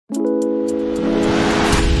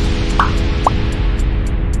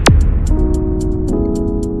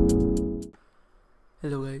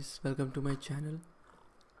guys, welcome to my channel.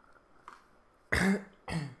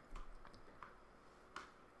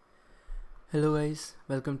 Hello guys,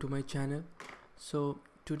 welcome to my channel. So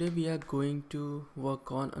today we are going to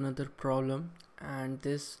work on another problem, and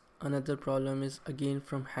this another problem is again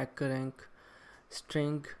from HackerRank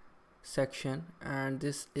string section, and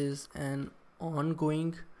this is an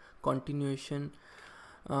ongoing continuation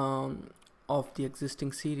of the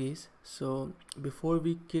existing series. So before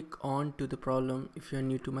we kick on to the problem, if you are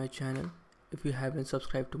new to my channel, if you haven't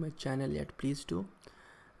subscribed to my channel yet, please do,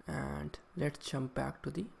 and let's jump back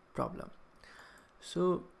to the problem.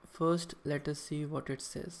 So first let us see what it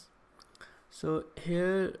says. So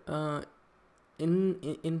here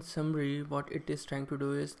in summary, what it is trying to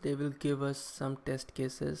do is they will give us some test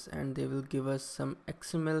cases and they will give us some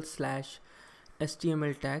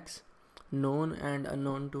XML/HTML tags known and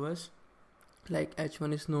unknown to us. Like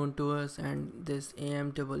h1 is known to us and this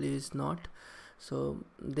AMEE is not, so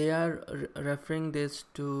they are referring this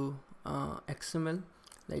to XML,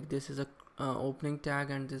 like this is a opening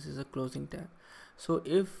tag and this is a closing tag. So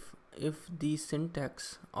if the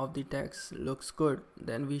syntax of the text looks good,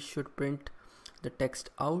 then we should print the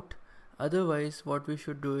text out. Otherwise what we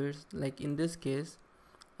should do is, like in this case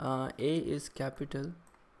A is capital,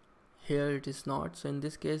 here it is not, so in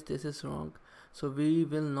this case this is wrong, so we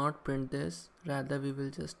will not print this, rather we will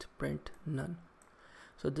just print none.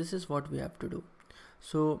 So this is what we have to do.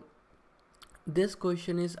 So this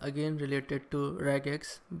question is again related to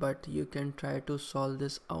regex, but you can try to solve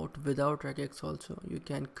this out without regex also. You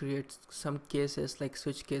can create some cases like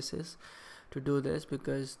switch cases to do this,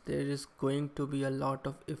 because there is going to be a lot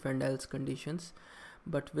of if and else conditions,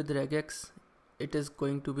 but with regex it is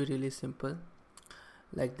going to be really simple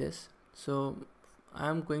like this. So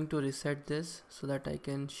I'm going to reset this so that I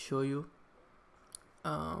can show you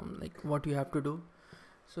like what you have to do.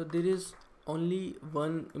 So there is only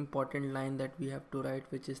one important line that we have to write,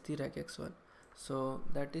 which is the regex one. So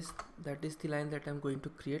that is the line that I'm going to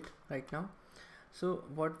create right now. So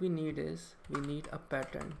what we need is, we need a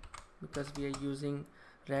pattern, because we are using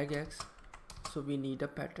regex, so we need a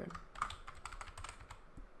pattern.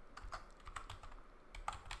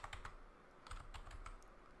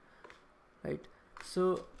 Right,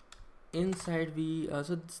 so inside we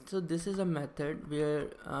so this is a method where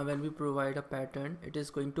when we provide a pattern, it is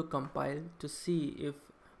going to compile to see if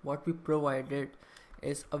what we provided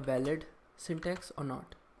is a valid syntax or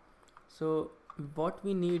not. So what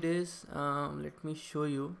we need is, let me show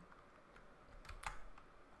you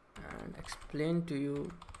and explain to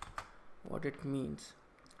you what it means.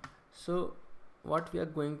 So what we are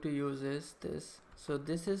going to use is this. So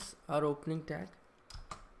this is our opening tag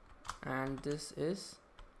and this is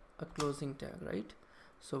a closing tag, right?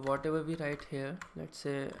 So whatever we write here, let's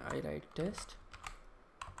say I write test,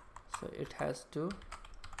 so it has to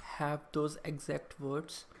have those exact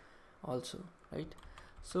words also, right?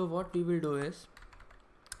 So what we will do is,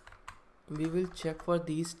 we will check for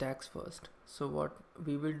these tags first. So what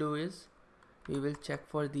we will do is, we will check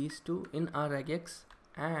for these two in our regex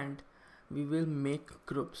and we will make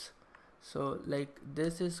groups. So like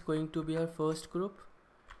this is going to be our first group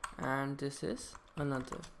and this is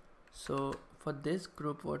another. So for this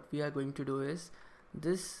group, what we are going to do is,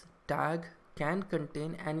 this tag can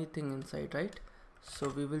contain anything inside, right? So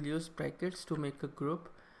we will use brackets to make a group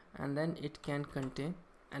and then it can contain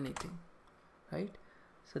anything, right?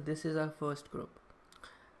 So this is our first group.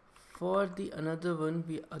 For the another one,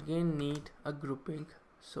 we again need a grouping.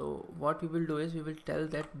 So what we will do is, we will tell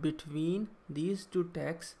that between these two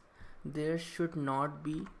tags there should not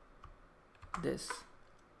be this.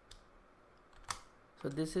 So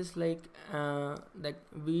this is like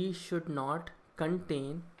we should not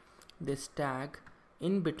contain this tag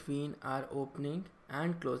in between our opening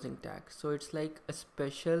and closing tag. So it's like a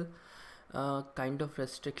special kind of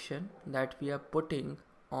restriction that we are putting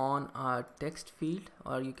on our text field,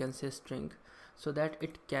 or you can say string, so that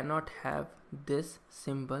it cannot have this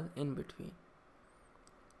symbol in between.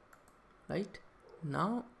 Right,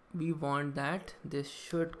 now we want that this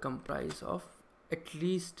should comprise of at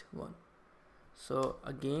least one. So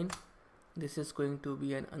again this is going to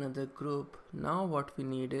be another group. Now what we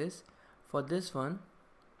need is, for this one,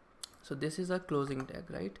 so this is a closing tag,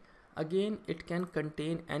 right? Again it can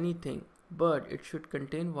contain anything, but it should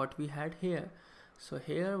contain what we had here. So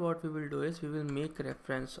here what we will do is, we will make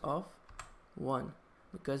reference of 1,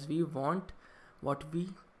 because we want what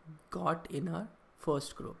we got in our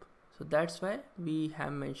first group. So that's why we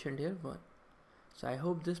have mentioned here 1. So I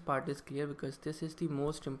hope this part is clear, because this is the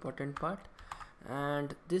most important part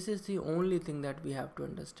and this is the only thing that we have to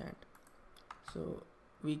understand. So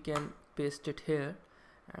we can paste it here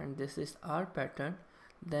and this is our pattern.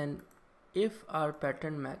 then if our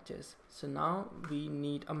pattern matches, so now we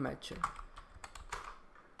need a matcher.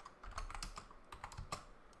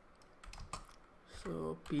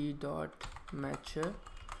 So p dot matcher.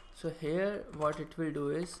 So here what it will do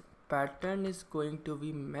is pattern is going to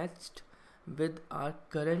be matched with our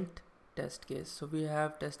current test case. So we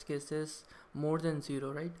have test cases more than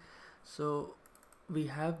 0, right? So we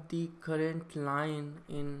have the current line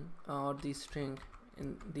in or the string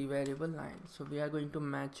in the variable line, so we are going to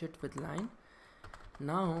match it with line.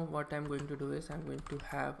 Now what I'm going to do is I'm going to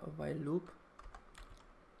have a while loop.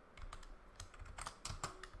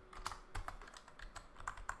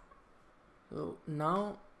 So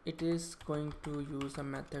now it is going to use a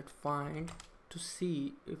method find to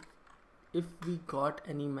see if we got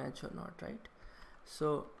any match or not, right?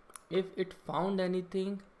 So if it found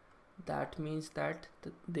anything, that means that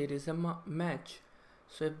there is a match.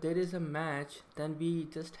 So if there is a match, then we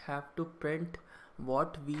just have to print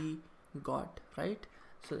what we got, right?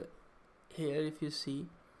 So here if you see,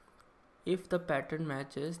 if the pattern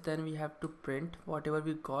matches, then we have to print whatever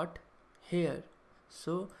we got here.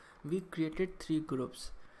 So we created 3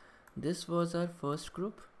 groups. This was our first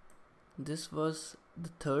group, this was the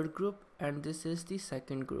third group, and this is the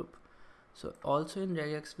second group. So also in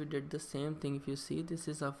regex we did the same thing. If you see, this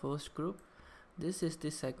is our first group, this is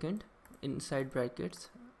the second inside brackets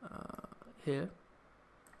here,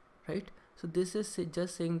 right? So this is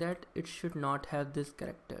just saying that it should not have this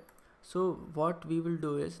character. So what we will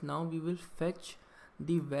do is now we will fetch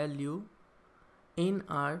the value in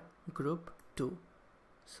our group 2.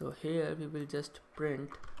 So here we will just print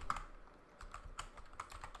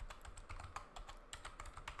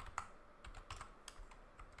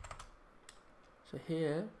so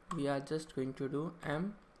here we are just going to do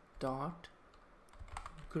m dot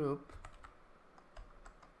group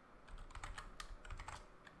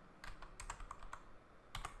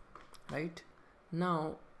right.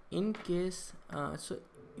 Now in case so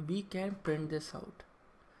we can print this out,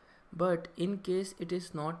 but in case it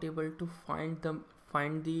is not able to find the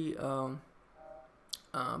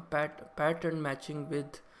pattern matching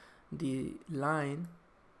with the line,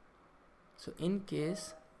 so in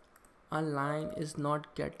case a line is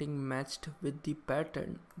not getting matched with the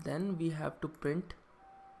pattern, then we have to print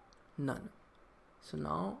none. So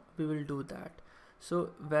now we will do that. So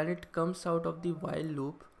when it comes out of the while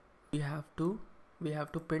loop, we have to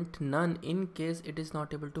print none in case it is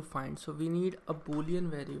not able to find. So we need a boolean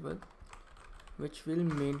variable which will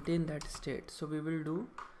maintain that state. So we will do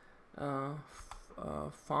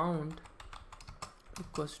found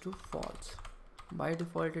equals to false. By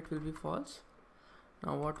default it will be false.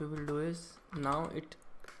 Now what we will do is, now it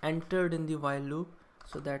entered in the while loop,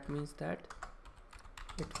 so that means that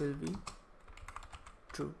it will be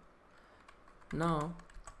true. Now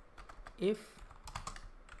if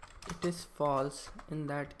it is false, in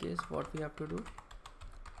that case what we have to do,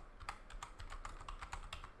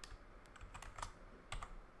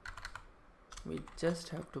 we just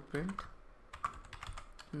have to print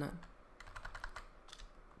none.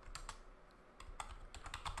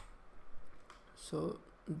 So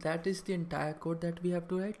that is the entire code that we have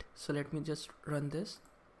to write. So let me just run this.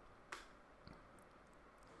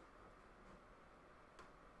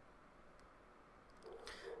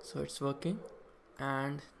 So it's working,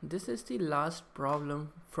 and this is the last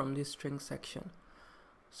problem from the string section.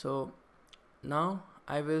 So now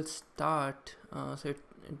I will start so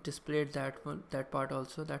it displayed that part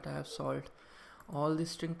also, that I have solved all the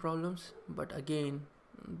string problems, but again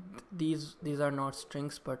these are not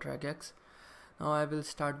strings but regex. Now I will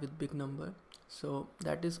start with big number. So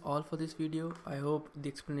that is all for this video. I hope the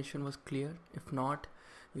explanation was clear. If not,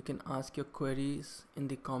 you can ask your queries in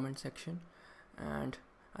the comment section, and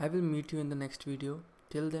I will meet you in the next video.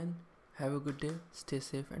 Till then, have a good day, stay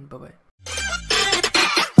safe, and bye bye.